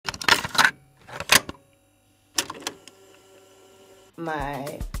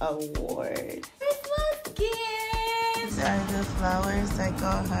my award. Christmas gifts! These are the flowers I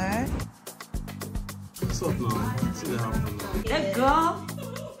got her. What's up now? See the happen now. That girl,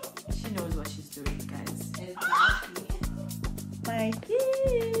 she knows what she's doing, guys. Exactly. My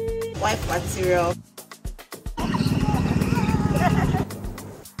gift. Wife material.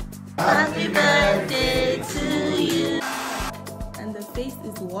 Happy birthday to you. And the face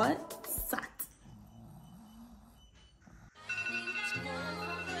is what? Sat.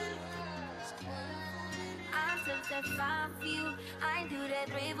 I do that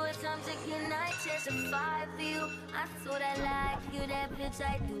 3-4 times a night, testify for you. I swear I like you, that bitch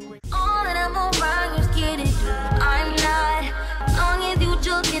I do it. All that I'm around, you scared to do. I'm not. Long as you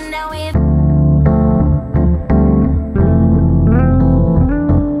joking now if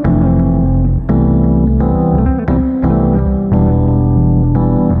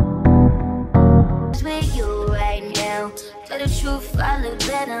with you right now. Tell the truth, I look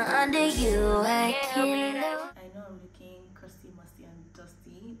better under you. I know I'm looking crusty, musty, and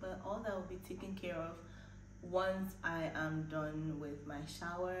dusty, but all that will be taken care of once I am done with my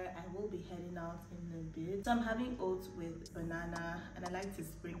shower. I will be heading out in a bit. So I'm having oats with banana, and I like to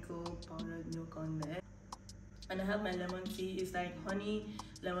sprinkle powdered milk on there. And I have my lemon tea. It's like honey,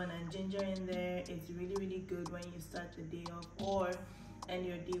 lemon, and ginger in there. It's really, really good when you start the day off or end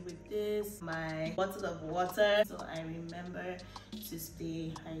your day with this. My bottle of water, so I remember to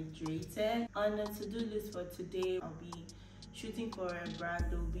stay hydrated. On the to-do list for today, I'll be shooting for a brand.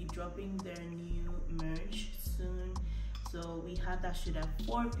 They'll be dropping their new merch soon, so we have that shoot at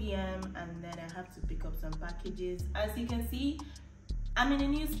 4 p.m. and then I have to pick up some packages. As you can see, I'm in a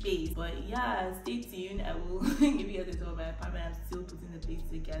new space, but yeah, stay tuned. I will give you a tour of my apartment. I'm still putting the place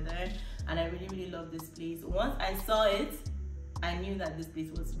together, and I really, really love this place. Once I saw it, I knew that this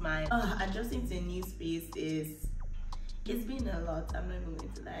place was mine. Adjusting to a new space it's been a lot. I'm not even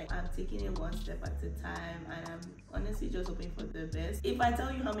going to lie. I'm taking it one step at a time, and I'm honestly just hoping for the best. If I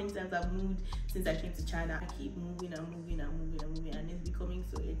tell you how many times I've moved since I came to China, I keep moving and moving and moving and moving, and it's becoming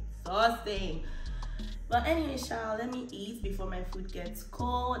so exhausting. But anyway, shall let me eat before my food gets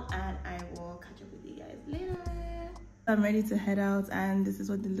cold, and I will catch up with you guys later. I'm ready to head out, and this is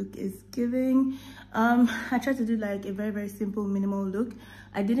what the look is giving. I tried to do like a very, very simple, minimal look.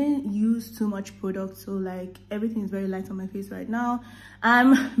 I didn't use too much product, so like everything is very light on my face right now.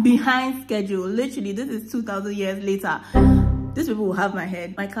 I'm behind schedule. Literally, this is 2,000 years later. These people will have my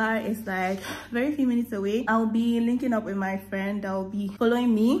head. My car is like very few minutes away. I'll be linking up with my friend that will be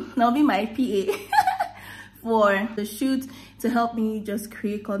following me. That'll be my PA for the shoot, to help me just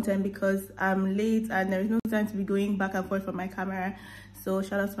create content because I'm late and there is no time to be going back and forth from my camera. So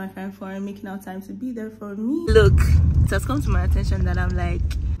shout out to my friend for making out time to be there for me. Look, it has come to my attention that I'm like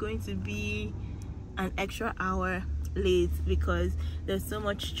going to be an extra hour late because there's so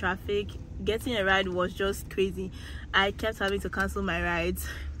much traffic. Getting a ride was just crazy. I kept having to cancel my rides.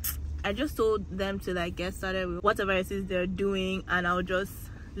 I just told them to like get started with whatever it is they're doing, and I'll just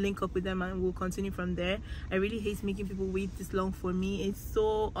link up with them and we'll continue from there. I really hate making people wait this long for me. It's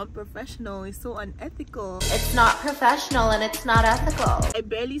so unprofessional, it's so unethical. It's not professional and it's not ethical. I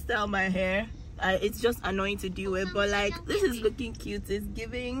barely style my hair. It's just annoying to deal with, but like this is looking cute. It's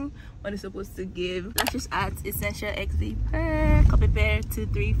giving what it's supposed to give. Lashes at Essential XV per copy pair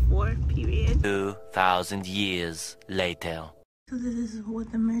 234 period. 2,000 years later. So this is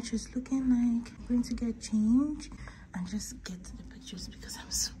what the merch is looking like. I'm going to get changed and just get to the pictures because I'm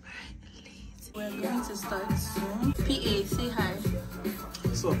super late. We're going to start soon. PA, say hi.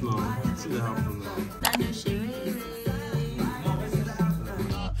 What's up now? See the happen now. Daniel Sherry.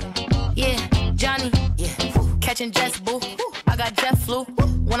 Yeah, Johnny. Yeah, catching jets, boo. I got jet flu.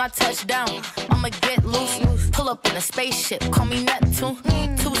 When I touch down, I'ma get loose. Pull up in a spaceship, call me Neptune.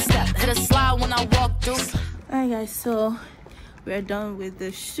 2-step, hit a slide when I walk through. Alright guys, so we're done with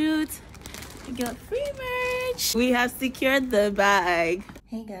the shoot. We got free merch. We have secured the bag.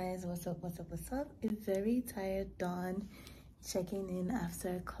 Hey guys, what's up, what's up, what's up? It's very tired dawn, checking in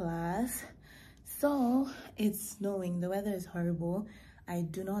after class. So it's snowing, the weather is horrible. I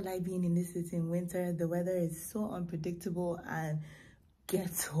do not like being in this city in winter. The weather is so unpredictable and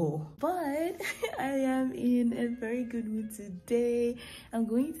ghetto, but I am in a very good mood today. I'm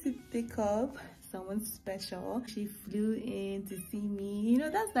going to pick up someone special. She flew in to see me. You know,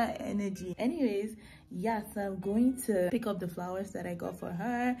 that's that energy. Anyways, yeah, so I'm going to pick up the flowers that I got for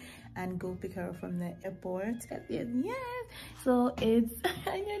her and go pick her up from the airport. Yes. So it's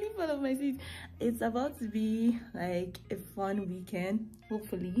I nearly fell off my seat. It's about to be like a fun weekend,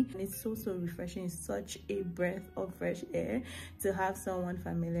 hopefully. And it's so refreshing. It's such a breath of fresh air to have someone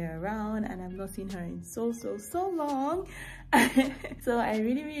familiar around, and I've not seen her in so long. So I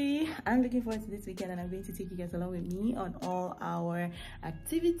really I'm looking forward to this weekend, and I'm going to take you guys along with me on all our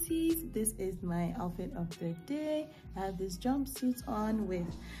activities. This is my outfit of the day. I have this jumpsuit on with,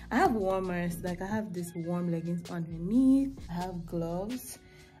 I have warmers, like I have this warm leggings underneath, I have gloves,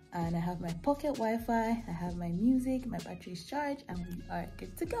 and I have my pocket Wi-Fi, I have my music, my battery's charged, and we are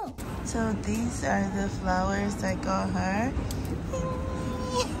good to go. So these are the flowers I got her.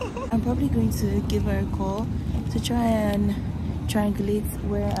 I'm probably going to give her a call to try and triangulate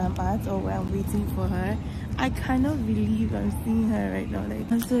where I'm at or where I'm waiting for her. I cannot believe I'm seeing her right now. Like,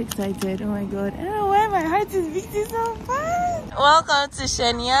 I'm so excited. Oh my god. I don't know why my heart is beating so fast. Welcome to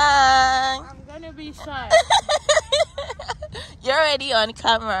Shenyang. I'm gonna be shy. You're already on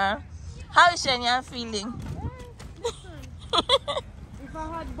camera. How is Shenyang feeling? If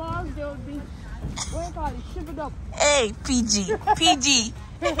I had balls, they would be, what do you call it, shivered up. Hey, PG.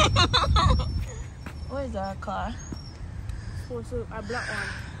 Where's our car? So a black one.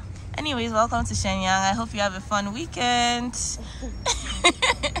 Anyways, welcome to Shenyang. I hope you have a fun weekend.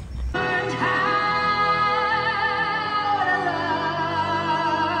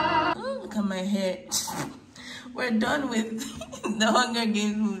 Oh, look at my hair. We're done with the Hunger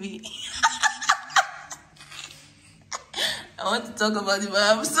Games movie. I want to talk about it, but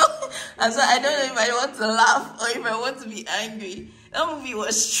I'm so I don't know if I want to laugh or if I want to be angry. That movie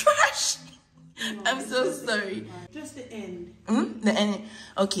was trash. I'm so sorry. Just the end. The end.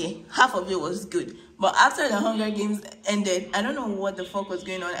 Okay, half of it was good, but after the Hunger Games ended, I don't know what the fuck was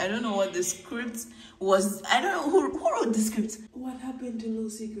going on. I don't know what the script was. I don't know who wrote the script. What happened to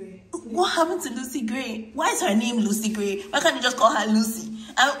Lucy Gray? What happened to Lucy Gray? Why is her name Lucy Gray? Why can't you just call her Lucy?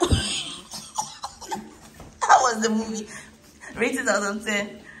 How was the movie? Rated out of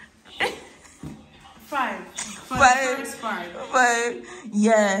 10. 5. 5.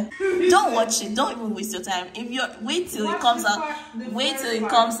 Yeah. Don't watch it. Don't even waste your time. If you wait till it comes out, wait till it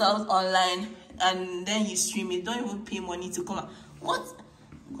comes out online and then you stream it. Don't even pay money to come out. What?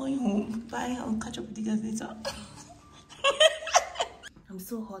 I'm going home. Bye. I'll catch up with you guys later. I'm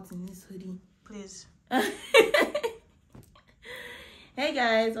so hot in this hoodie. Please. Hey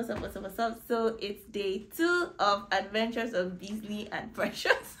guys, what's up? So it's day 2 of Adventures of Beasley and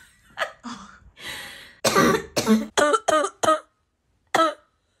Precious.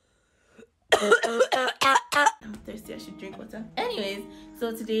 I'm thirsty, I should drink water. Anyways,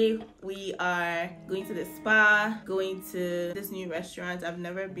 so today we are going to the spa, going to this new restaurant. I've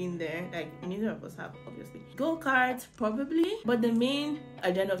never been there, like neither of us have, obviously. Go-kart, probably, but the main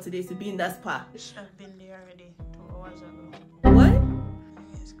agenda of today is to be in that spa. You should have been there already 2 hours ago. What?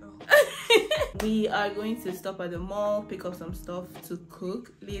 Let's go. We are going to stop at the mall, pick up some stuff to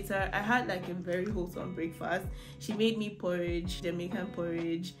cook later. I had like a very wholesome breakfast. She made me porridge, Jamaican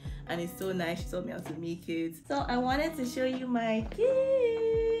porridge, and it's so nice. She taught me how to make it. So I wanted to show you my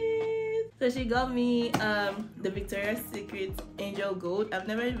gift. So she got me the Victoria's Secret Angel Gold. I've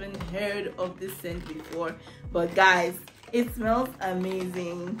never even heard of this scent before, but guys, it smells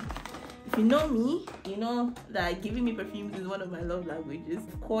amazing. If you know me, you know that giving me perfumes is one of my love languages.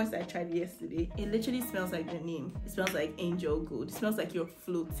 Of course, I tried it yesterday. It literally smells like the name. It smells like angel gold. It smells like you're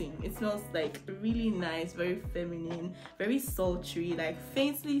floating. It smells like really nice, very feminine, very sultry, like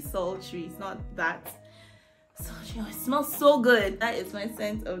faintly sultry. It's not that sultry. It smells so good. That is my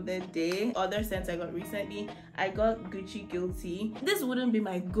scent of the day. Other scents I got recently, I got Gucci Guilty. This wouldn't be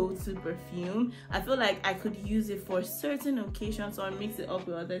my go-to perfume. I feel like I could use it for certain occasions or mix it up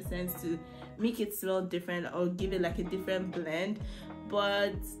with other scents to make it smell different or give it like a different blend.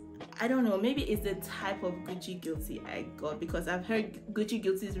 But I don't know, maybe it's the type of Gucci Guilty I got, because I've heard Gucci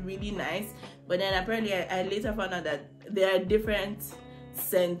Guilty is really nice, but then apparently I later found out that there are different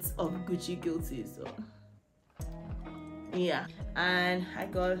scents of Gucci Guilty. So yeah, and I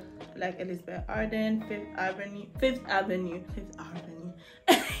got like Elizabeth Arden, Fifth Avenue.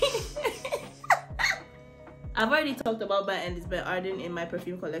 I've already talked about my Elizabeth Arden in my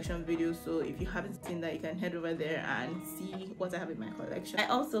perfume collection video, so if you haven't seen that, you can head over there and see what I have in my collection. I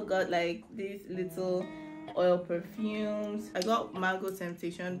also got like these little oil perfumes. I got Mango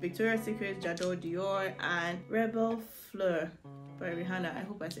Temptation, Victoria's Secret, J'adore Dior, and Rebel Fleur by Rihanna. I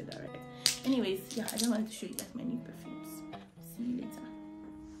hope I said that right. Anyways, yeah, I just wanted to show you guys my new perfumes. See you later.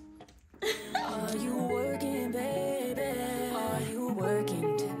 Are you working, baby? Are you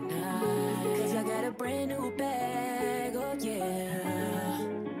working tonight? 'Cause I got a brand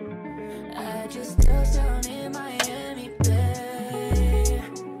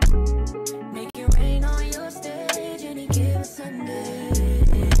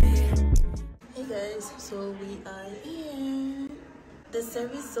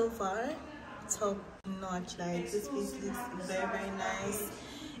service so far, top notch. Like this place looks very nice.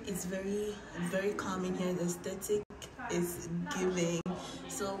 It's very calm in here. The aesthetic is giving.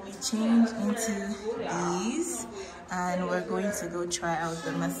 So we changed into these and we're going to go try out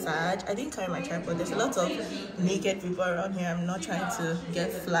the massage. I didn't carry my tripod. There's a lot of naked people around here. I'm not trying to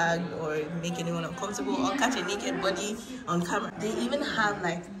get flagged or make anyone uncomfortable or catch a naked body on camera. They even have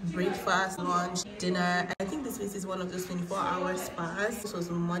like breakfast, lunch, dinner. I think this place is one of those 24-hour spas. This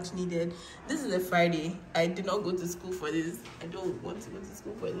was much needed. This is a Friday. I did not go to school for this. I don't want to go to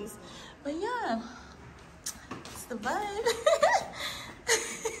school for this. But yeah, it's the vibe.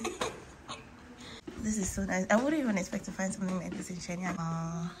 This is so nice. I wouldn't even expect to find something like this in Shenyang.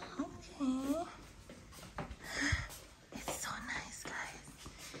 Okay. It's so nice, guys.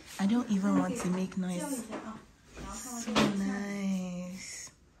 I don't even want to make noise. So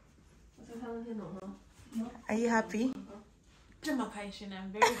nice. Are you happy?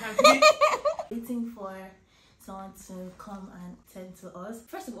 I'm very happy. Waiting for someone to come and tend to us.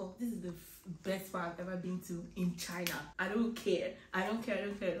 First of all, this is the best spa I've ever been to in China. I don't care.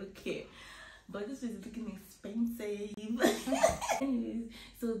 But this is looking expensive. Anyways,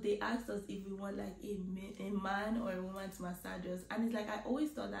 so they asked us if we want like a man or a woman to massage us, and it's like I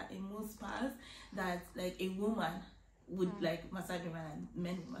always thought that in most spas that like a woman would like massage women and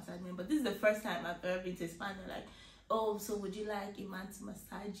men would massage men. But this is the first time I've ever been to a spa and they're like, oh, so would you like a man to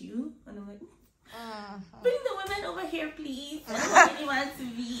massage you? And I'm like, bring the women over here, please. I don't want anyone to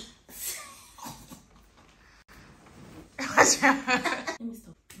be. Let me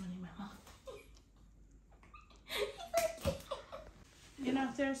stop running my mouth. You're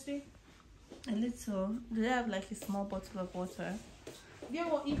not thirsty? A little. Do they have like a small bottle of water? Yeah,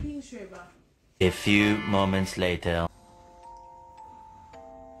 well, eating straight back. A few moments later.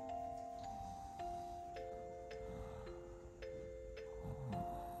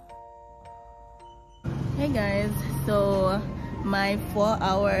 Hey guys, so my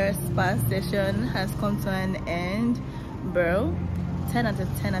 4-hour spa session has come to an end. Bro, 10 out of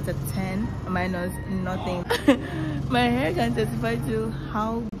 10 out of 10 minus nothing. My hair can testify to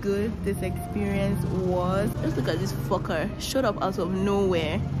how good this experience was. Just look at this fucker, showed up out of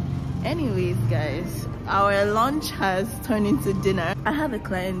nowhere. Anyways guys, our lunch has turned into dinner. I have a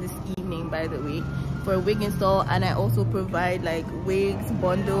client this evening, by the way, for a wig install, and I also provide like wigs,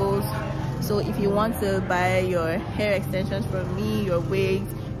 bundles. So if you want to buy your hair extensions from me, your wigs,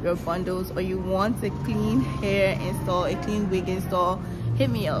 your bundles, or you want a clean hair install, a clean wig install, hit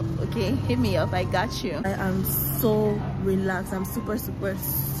me up, okay? Hit me up, I got you. I am so relaxed. I'm super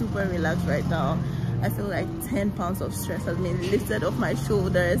relaxed right now. I feel like 10 pounds of stress has been lifted off my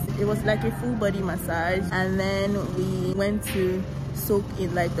shoulders. It was like a full body massage, and then we went to soak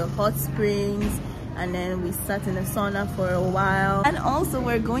in like the hot springs, and then we sat in the sauna for a while, and also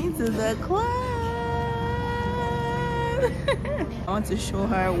we're going to the club. I want to show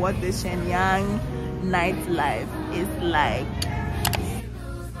her what the Shenyang nightlife is like.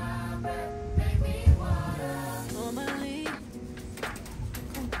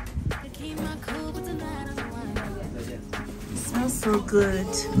 It smells so good.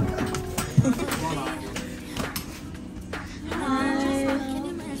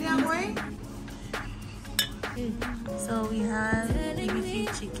 So we have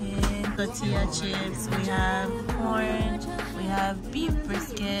BBQ chicken, tortilla chips, we have corn, we have beef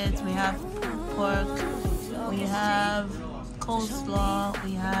brisket, we have pork, we have coleslaw,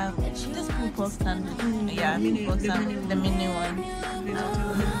 we have this pulled pork sandwich, yeah, pork sandwich, the mini one,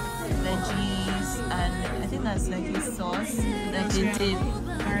 veggies, and I think that's like a sauce that they did.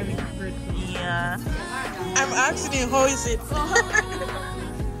 Yeah. I'm asking you, how is it?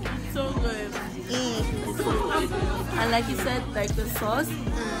 So good. And like you said, like the sauce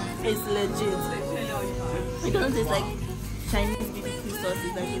is legit. It doesn't taste like Chinese BBQ sauce.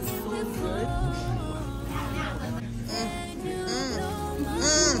 It's like it's so good.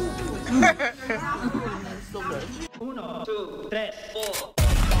 So good. 1, 2, 3, 4.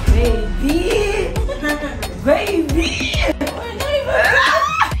 Baby! Baby!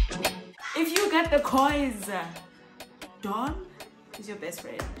 If you get the coins, Dawn is your best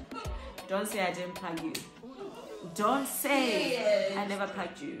friend. Don't say I didn't plug you. Don't say I never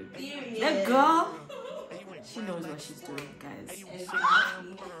plugged you. The girl, she knows what she's doing, guys.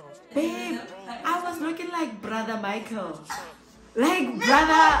 Babe, I was looking like Brother Michael. Like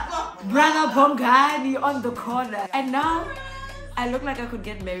brother Bongani on the corner. And now, I look like I could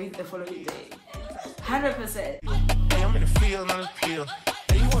get married the following day. 100%. Hey, I'm in the field on the pill.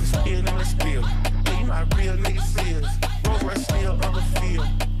 Hey, you want to spill in the spill. Hey, you my real nigga feels. Rolls Royce still on the field.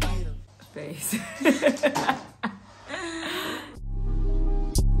 Face.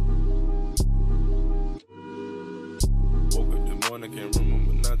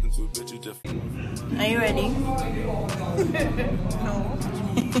 Are you ready? No.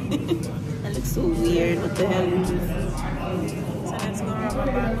 That looks so weird. What the hell is this? So let's go rub our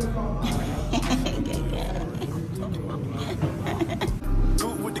back. Do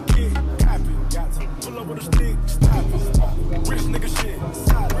it with the kid, copy. Got to pull up with a stick, stop it. Rich nigga shit,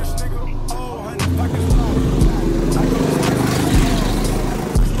 side rich nigga. Oh, honey, fucking stop it. I go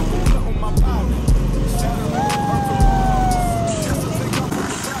to on my body.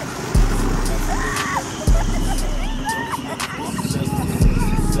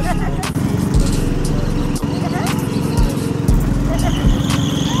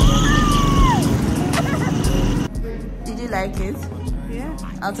 Did you like it? Yeah.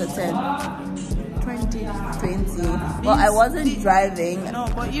 Out of 10? 20. 20. Well, I wasn't driving. No,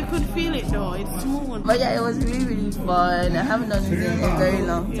 but you could feel it though. It's smooth. But yeah, it was really, really fun. I haven't done this in a very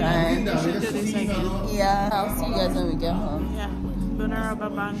long time. We should do this again. Yeah, I'll see you guys when we get home. Yeah. Gonna rub a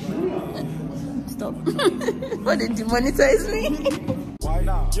band. Stop. What, did you monetize me? Why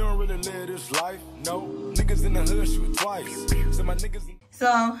not? You don't really live this life. No. Niggas in the hood shoot twice. So my niggas.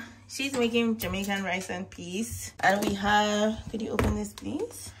 So she's making Jamaican rice and peas. And we have, could you open this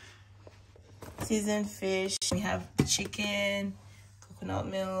please? Seasoned fish. We have chicken, coconut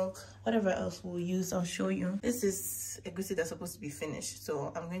milk, whatever else we'll use, I'll show you. This is egusi that's supposed to be finished,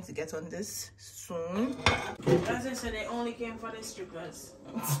 so I'm going to get on this soon. As I said, they only came for the strippers.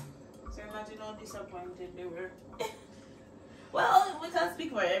 So imagine how disappointed they were. Well, we can't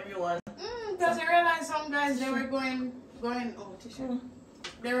speak for everyone. Because I realized some guys, they were going oh, tissue.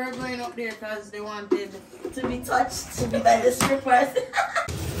 They were going up there because they wanted to be touched by the strippers.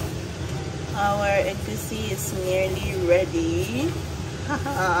 Our egusi is nearly ready.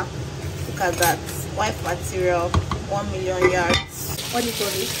 Look at that. White material, 1 million yards. What do you call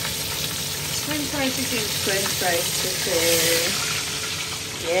it? French fried chicken. French fried chicken.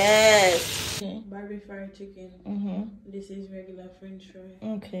 Yes. Barbie fried chicken. This is regular French fry.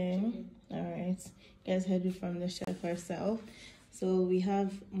 Okay. All right. You guys heard it from the chef herself. So we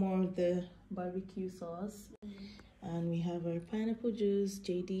have more of the barbecue sauce. And we have our pineapple juice,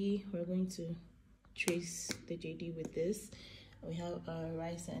 JD. We're going to trace the JD with this. We have our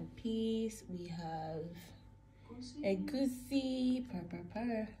rice and peas. We have egusi,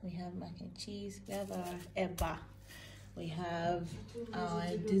 we have mac and cheese. We have our eba. We have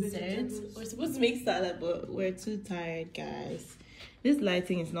our dessert. We're supposed to make salad, but we're too tired, guys. This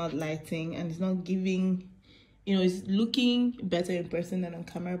lighting is not lighting, and it's not giving, you know, it's looking better in person than on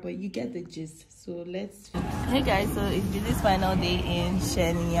camera, but you get the gist. So let's. Hey guys, so it's this final day in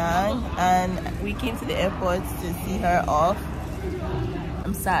Shenyang, and we came to the airport to see her off.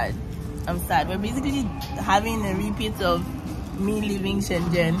 I'm sad. We're basically having a repeat of me leaving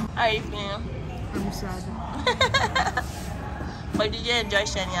Shenzhen. How are you feeling? I'm sad. But did you enjoy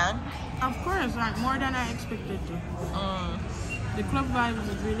Shenyang? Of course, like more than I expected to. The club vibe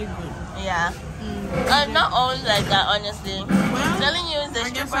is really good. Yeah. Not always like that, honestly. Well, I'm telling you, the I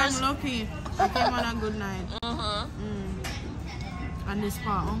guess strippers. I'm lucky. I came on a good night. And the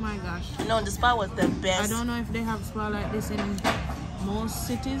spa, oh my gosh. No, the spa was the best. I don't know if they have spa like this in most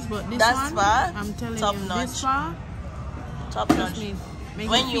cities, but this that one, spa, I'm telling top you, notch. this spa, top notch.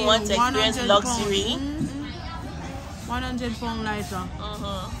 When you want to experience luxury, 100 pound lighter.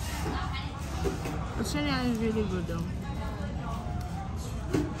 The Shenyang is really good though.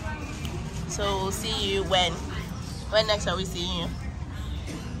 So we'll see you when next are we seeing you?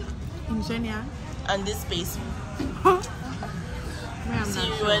 In Shenyang? On this space. See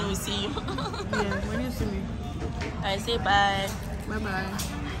you when we see you. Yeah, when you see me. I say bye. Bye bye.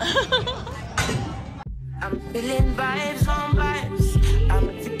 I'm feeling vibes on vibes. I'm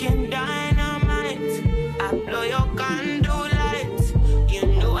a ticking dynamite. I blow your candle lights. You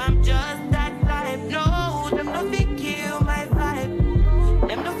know I'm just that type. No, them no fit kill my vibe.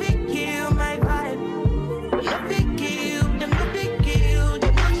 Them no fit kill my vibe. Them no fit kill. Them no fit kill.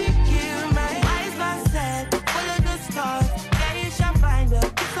 Them no fit kill my eyes. My set, follow the stars. Yeah, you shall find her.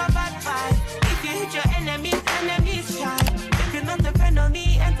 It's a bad vibe. If you hit your enemies shine. If you're not a friend of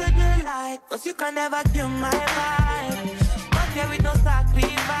me, enter the light. Cause you can never kill my vibe. Not here with no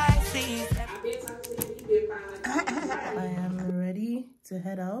sacrifices. I am ready to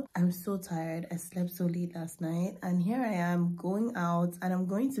head out. I'm so tired. I slept so late last night, and here I am going out, and I'm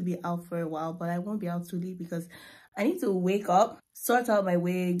going to be out for a while, but I won't be out too late because I need to wake up, sort out my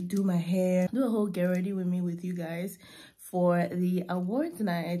wig, do my hair, do a whole get ready with me with you guys for the awards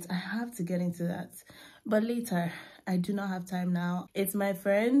night. I have to get into that, but later. I do not have time now. It's my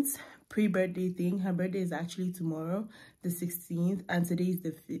friend's pre-birthday thing. Her birthday is actually tomorrow, the 16th, and today is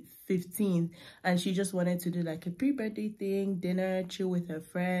the 15th, and she just wanted to do like a pre-birthday thing, dinner, chill with her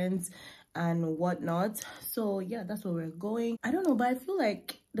friends and whatnot. So yeah, that's where we're going. I don't know, but I feel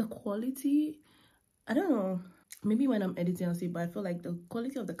like the quality, I don't know, maybe when I'm editing I'll see, but I feel like the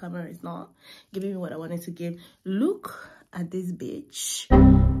quality of the camera is not giving me what I wanted to give. Look at this bitch.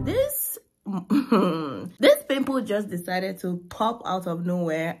 This pimple just decided to pop out of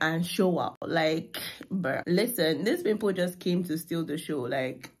nowhere and show up. Like, bruh, listen, this pimple just came to steal the show.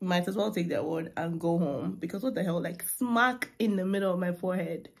 Like, might as well take that word and go home, because what the hell, like, smack in the middle of my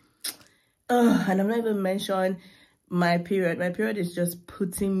forehead. And I'm not even mentioning my period. My period is just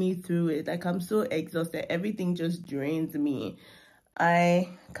putting me through it. Like, I'm so exhausted. Everything just drains me. I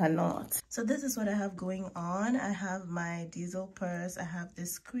cannot. So this is what I have going on. I have my diesel purse. I have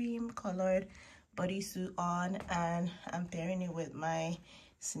this cream colored bodysuit on, and I'm pairing it with my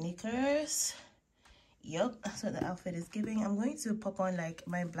sneakers. Yep, that's what the outfit is giving. I'm going to pop on like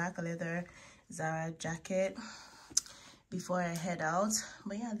my black leather Zara jacket before I head out.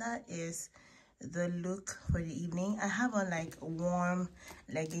 But yeah, that is the look for the evening. I have on like warm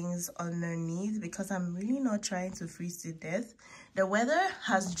leggings underneath because I'm really not trying to freeze to death. The weather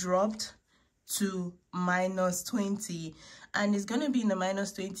has dropped to -20, and it's gonna be in the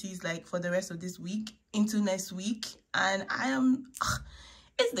 -20s like for the rest of this week into next week, and I am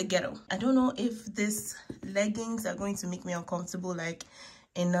it's the ghetto. I don't know if these leggings are going to make me uncomfortable like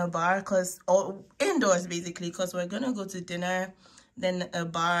in a bar, or indoors basically, because we're gonna go to dinner, then a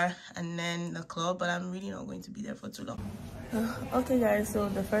bar, and then the club, but I'm really not going to be there for too long. Okay guys, so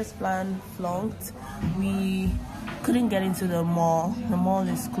the first plan flunked. We couldn't get into the mall. The mall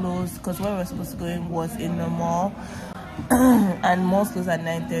is closed because where we were supposed to go in was in the mall, and mall's closed at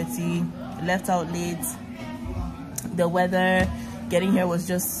 9:30. Left out late. The weather getting here was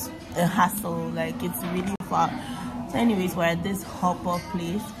just a hassle, like it's really far. So anyways, we're at this hop-up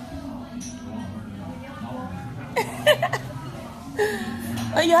place.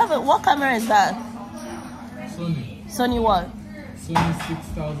 Oh, you have it. What camera is that? Sony. Sony what? Sony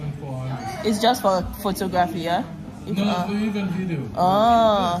 6400. It's just for photography, yeah? No, so even video.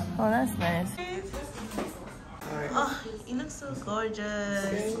 Oh, that's nice. Oh, you look so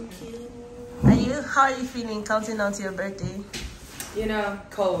gorgeous. How are you feeling counting down to your birthday? You know,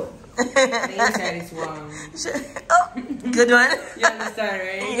 cold. The inside is warm. Oh, good one. You understand,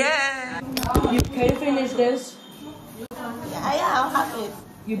 right? Yeah. Can you finish this? Yeah, I'll have it.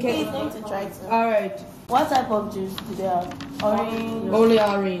 You can. Going to try to. All right. What type of juice do they have? Orange. Only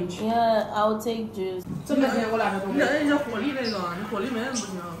orange. Yeah, I'll take juice.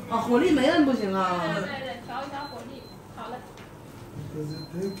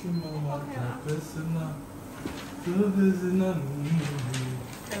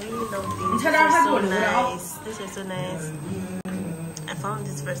 This is so nice. I found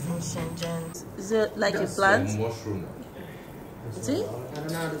this first in Shenzhen. Is it like a plant? Mushroom. See? I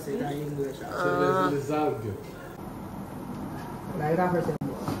don't know how to say that in English.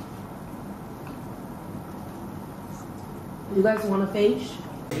 You guys want a face?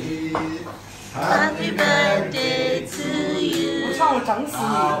 Happy birthday to you.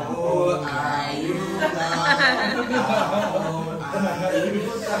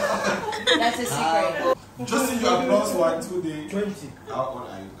 That's a secret. Just if you are plus 1, 2 days. 20. How old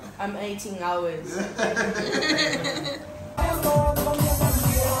are you now? I'm 18 hours. I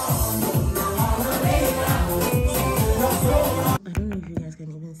don't know if you guys can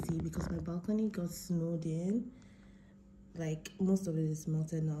even see because my balcony got snowed in. Like most of it is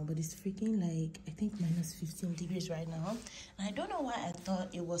melted now, but it's freaking like I think -15 degrees right now. And I don't know why I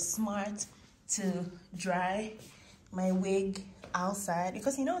thought it was smart to dry my wig outside,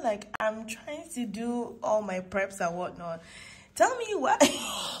 because you know, like I'm trying to do all my preps and whatnot. Tell me why.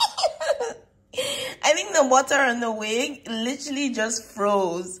 I think the water on the wig literally just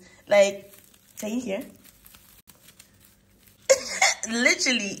froze. Like, can you hear?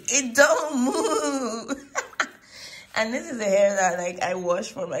 Literally, it don't move. And this is the hair that like I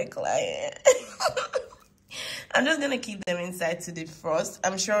washed for my client. I'm just gonna keep them inside to defrost.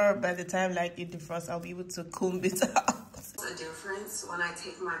 I'm sure by the time like it defrosts, I'll be able to comb it out. A difference when I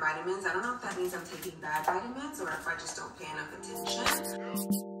take my vitamins. I don't know if that means I'm taking bad vitamins or if I just don't pay enough attention.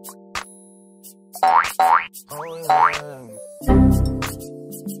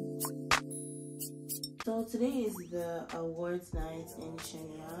 So today is the awards night in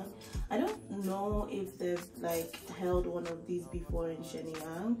Shenyang. I don't know if they've like held one of these before in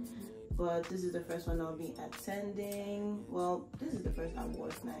Shenyang, but this is the first one I'll be attending. Well, this is the first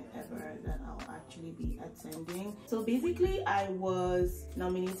awards night ever that I'll actually be attending. So basically, I was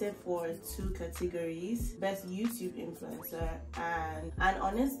nominated for 2 categories: Best YouTube Influencer and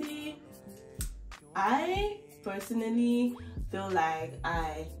honestly, I personally feel like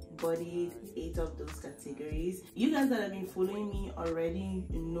I bodied 8 of those categories. You guys that have been following me already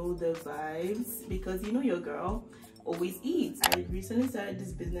know the vibes, because you know your girl always eats. I recently started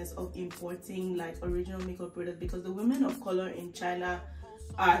this business of importing like original makeup products because the women of color in China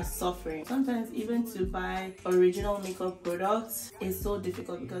are suffering. Sometimes even to buy original makeup products is so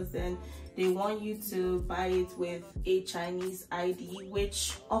difficult, because then they want you to buy it with a Chinese ID,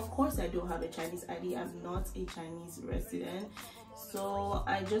 which of course I don't have a Chinese ID. I'm not a Chinese resident. So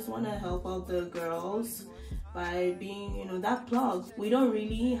I just want to help out the girls by being, you know, that plug. We don't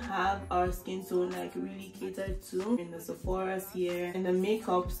really have our skin tone like really catered to in the Sephora's here, in the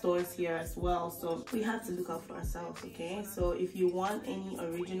makeup stores here as well. So we have to look out for ourselves, okay? So if you want any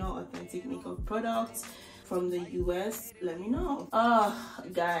original authentic makeup products from the US, let me know.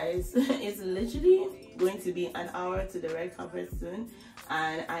 Guys, it's literally going to be an hour to the red carpet soon,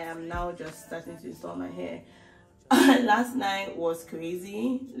 and I am now just starting to install my hair. Last night was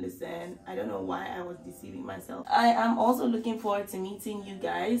crazy. Listen, I don't know why I was deceiving myself. I am also looking forward to meeting you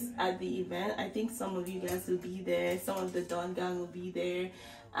guys at the event. I think some of you guys will be there, some of the Dawn gang will be there,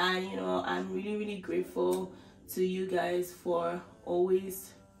 and you know, I'm really grateful to you guys for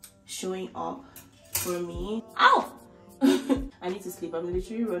always showing up for me. Ow! I need to sleep. I'm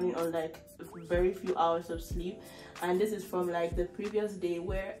literally running on like very few hours of sleep, and this is from like the previous day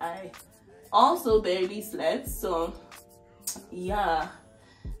where I also barely slept. So yeah,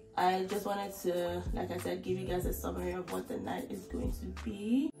 I just wanted to, like I said, give you guys a summary of what the night is going to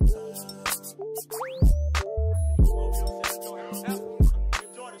be.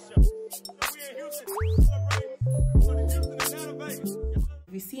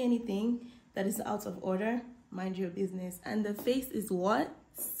 If you see anything that is out of order, mind your business. And the face is what?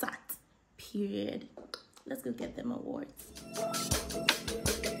 Sat. Period. Let's go get them awards.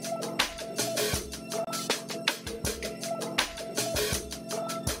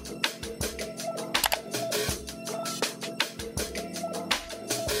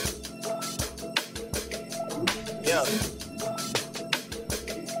 Yeah.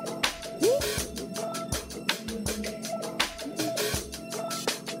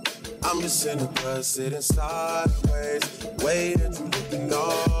 I'm just in the bus sitting sideways, waiting to looking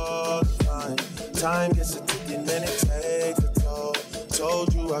all the time. Time gets a ticking and it takes a toll.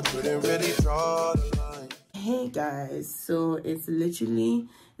 Told you I couldn't really draw the line. Hey guys, so it's literally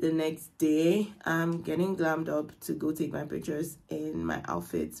the next day. I'm getting glammed up to go take my pictures in my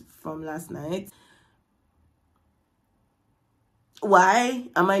outfit from last night. Why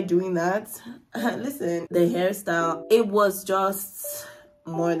am I doing that? Listen, the hairstyle, it was just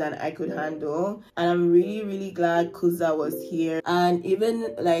more than I could handle, and I'm really glad Kuza was here. And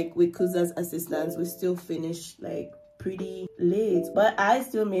even like with Kuza's assistance, we still finished like pretty late, but I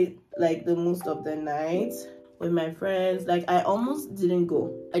still made like the most of the night with my friends. Like I almost didn't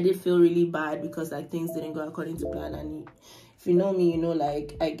go. I did feel really bad because like things didn't go according to plan, and if you know me, you know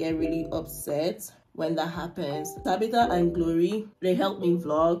like I get really upset when that happens. Tabitha and Glory, they helped me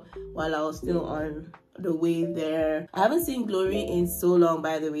vlog while I was still on the way there. I haven't seen Glory in so long,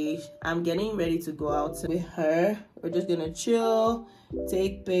 by the way. I'm getting ready to go out with her. We're just gonna chill,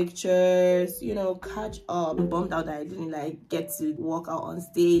 take pictures, you know, catch up. I'm bummed out that I didn't like get to walk out on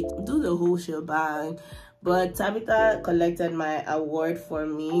stage, do the whole shebang. But Tabitha collected my award for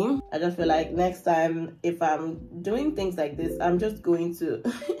me. I just feel like next time if I'm doing things like this, I'm just going to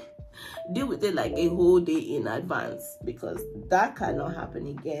deal with it like a whole day in advance, because that cannot happen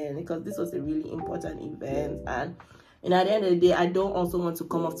again, because this was a really important event. And at the end of the day, I don't also want to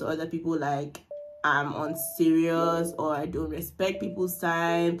come off to other people like I'm unserious or I don't respect people's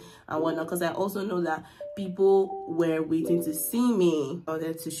time and whatnot, because I also know that people were waiting to see me. I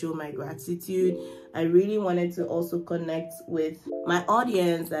wanted to show my gratitude. I really wanted to also connect with my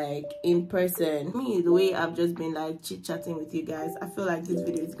audience like in person. Me, the way I've just been like chit-chatting with you guys, I feel like this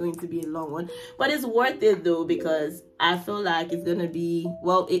video is going to be a long one, but it's worth it though, because I feel like it's gonna be,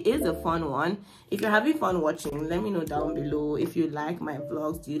 well, it is a fun one. If you're having fun watching, let me know down below. If you like my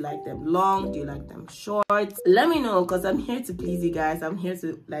vlogs, do you like them long, do you like them short? Let me know, because I'm here to please you guys. I'm here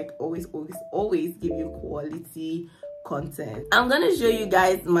to like always give you quality content. I'm gonna show you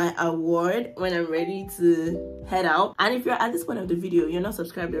guys my award when I'm ready to head out. And if you're at this point of the video, you're not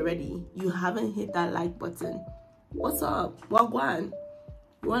subscribed already, you haven't hit that like button, what's up? Wagwan.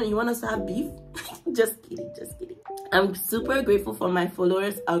 You want us to have beef? Just kidding, just kidding. I'm super grateful for my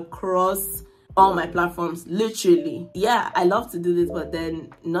followers across all my platforms, literally. Yeah, I love to do this, but then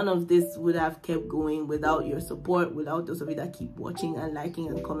none of this would have kept going without your support, without those of you that keep watching and liking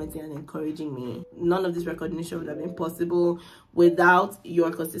and commenting and encouraging me. None of this recognition would have been possible without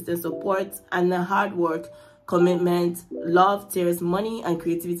your consistent support and the hard work, commitment, love, tears, money, and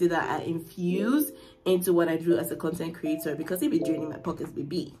creativity that I infuse into what I do as a content creator, because it be draining my pockets,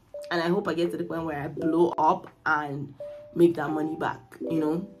 baby. And I hope I get to the point where I blow up and make that money back, you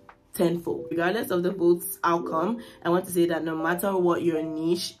know, tenfold. Regardless of the vote's outcome, I want to say that no matter what your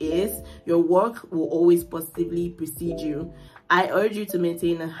niche is, your work will always positively precede you. I urge you to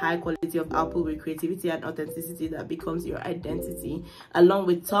maintain a high quality of output with creativity and authenticity that becomes your identity, along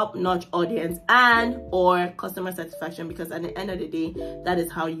with top-notch audience and or customer satisfaction, because at the end of the day, that is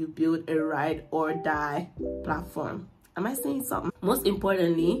how you build a ride or die platform. Am I saying something? Most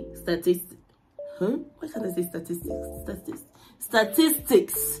importantly, statistics. Why can't I say statistics?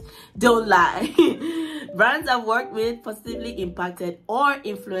 Statistics don't lie. Brands I've worked with, positively impacted or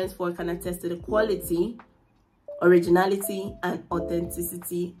influenced for can attest to the quality, originality, and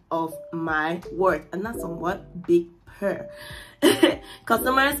authenticity of my work, and that's somewhat big per.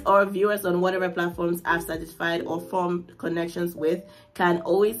 Customers or viewers on whatever platforms I've satisfied or formed connections with can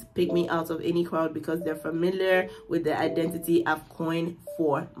always pick me out of any crowd because they're familiar with the identity I've coined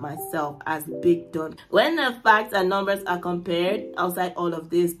for myself as Big Don. When the facts and numbers are compared, outside all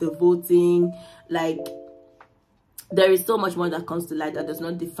of this, the voting, like, there is so much more that comes to light that does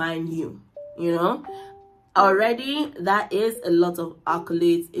not define you, you know. Already, that is a lot of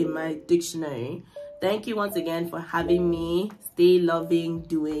accolades in my dictionary. Thank you once again for having me. Stay loving,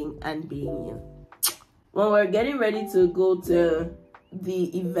 doing, and being you. When we're getting ready to go to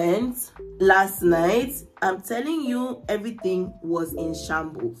the event last night, I'm telling you, everything was in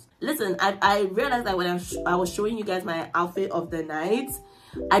shambles. Listen, I realized that when I was showing you guys my outfit of the night,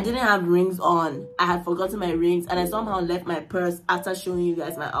 I didn't have rings on. I had forgotten my rings, and I somehow left my purse after showing you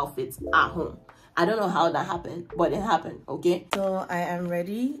guys my outfits at home. I don't know how that happened, but it happened, okay? So I am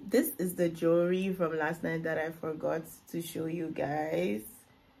ready. This is the jewelry from last night that I forgot to show you guys.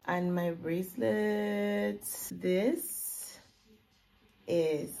 And my bracelet. This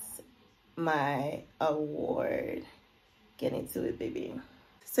is my award. Get into it, baby.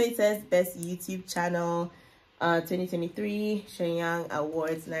 So it says Best YouTube Channel 2023 Shenyang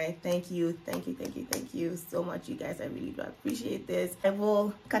Awards Night. Thank you so much, you guys. I really do appreciate this. I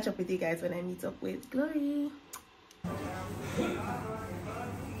will catch up with you guys when I meet up with Glory.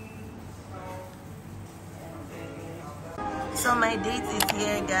 So my date is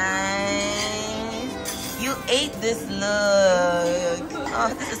here, guys. You ate this look.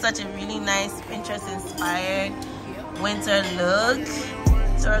 Oh, this is such a really nice Pinterest inspired winter look.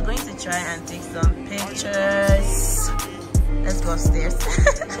 So we're going to try and take some pictures. Let's go upstairs.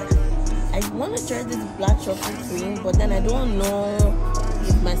 I want to try this black chocolate cream, but then I don't know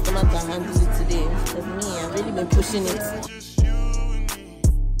if my stomach can handle it today. Because me, I've really been pushing it.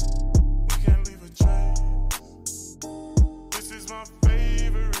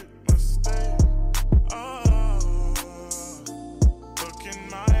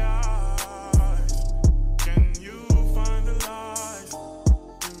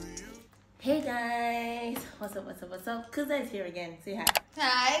 What's up? Kuza is here again. Say hi.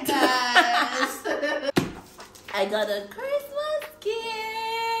 Hi, guys. I got a Christmas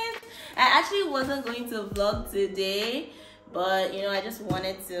gift. I actually wasn't going to vlog today, but you know, I just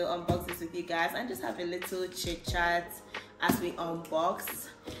wanted to unbox this with you guys and just have a little chit chat as we unbox.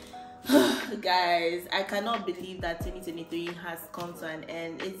 Guys, I cannot believe that 2023 has come to an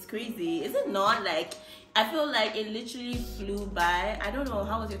end. It's crazy, is it not? Like, I feel like it literally flew by. I don't know,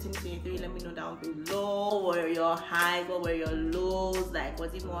 how was your 2023? Let me know down below. What were your highs? What were your lows? Like,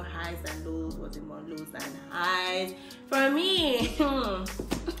 was it more highs than lows? Was it more lows than highs? For me,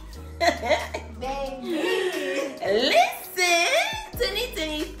 baby, listen,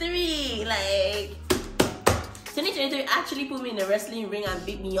 2023, like, 2023 actually put me in the wrestling ring and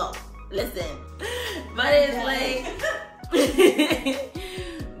beat me up. Listen, but it's like,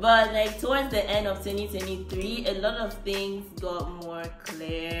 but like towards the end of 2023, a lot of things got more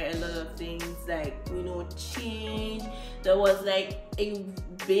clear. A lot of things, like, you know, changed. There was like a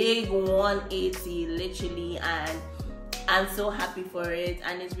big 180, literally, and I'm so happy for it,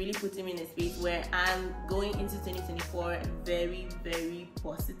 and it's really putting me in a space where I'm going into 2024 very, very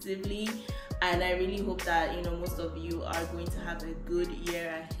positively. And I really hope that, you know, most of you are going to have a good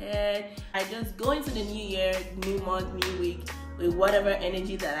year ahead. I just go into the new year, new month, new week with whatever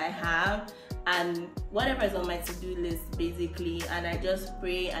energy that I have. and whatever is on my to-do list basically, and I just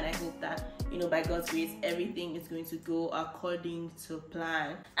pray and I hope that, you know, by God's grace everything is going to go according to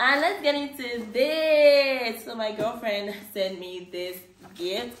plan. And let's get into this. So my girlfriend sent me this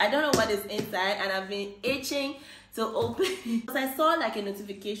gift. I don't know what is inside and I've been itching to open it. So I saw like a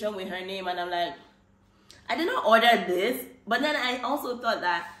notification with her name and I'm like, I did not order this, but then I also thought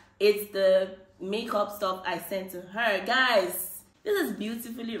that it's the makeup stuff I sent to her. Guys, this is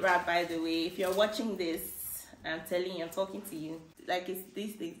beautifully wrapped, by the way. If you're watching this, I'm telling you, I'm talking to you. Like, it's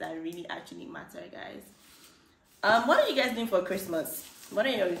these things that really actually matter, guys. What are you guys doing for Christmas? What are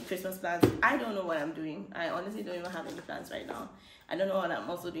your Christmas plans? I don't know what I'm doing. I honestly don't even have any plans right now. I don't know what I'm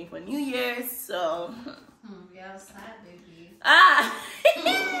also doing for New Year's, so... We're outside, baby.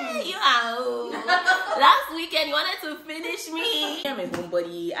 You out. Last weekend you wanted to finish me. I'm a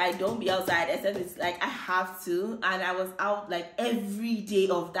homebody. I don't be outside except it's like I have to, and I was out like every day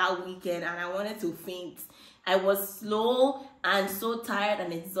of that weekend and I wanted to faint. I was slow and so tired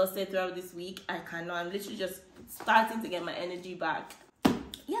and exhausted throughout this week. I cannot. I'm literally just starting to get my energy back.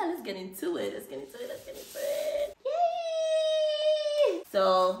 Yeah, let's get into it. Let's get into it. Yay!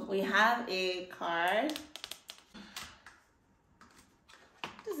 So we have a card.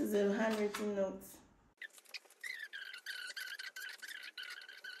 This is a handwritten note.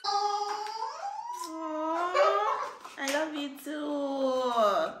 Aww, I love you too.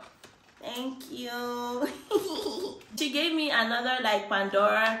 Thank you. She gave me another like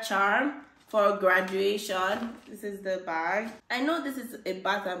Pandora charm for graduation. This is the bag. I know this is a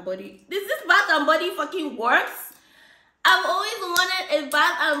Bath and Body. This Bath and Body fucking works. I've always wanted a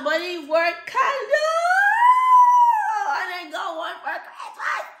Bath and Body work candle. And I got one for Christmas.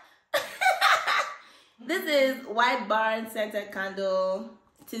 This is White Barn scented candle.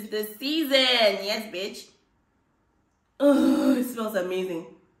 Tis the season. Yes, bitch. Oh, it smells amazing.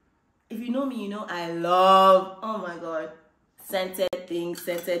 If you know me, you know I love, oh my god, scented things,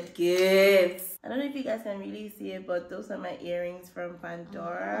 scented gifts. I don't know if you guys can really see it, but those are my earrings from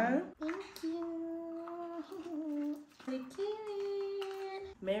Pandora. Thank you. Thank you.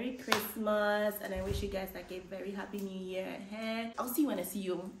 Merry Christmas, and I wish you guys like a very happy new year ahead. I'll see you when I see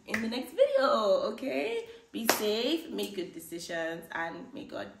you in the next video, okay? Be safe, make good decisions, and may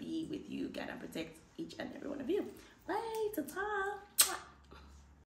God be with you, guide and protect each and every one of you. Bye, ta-ta.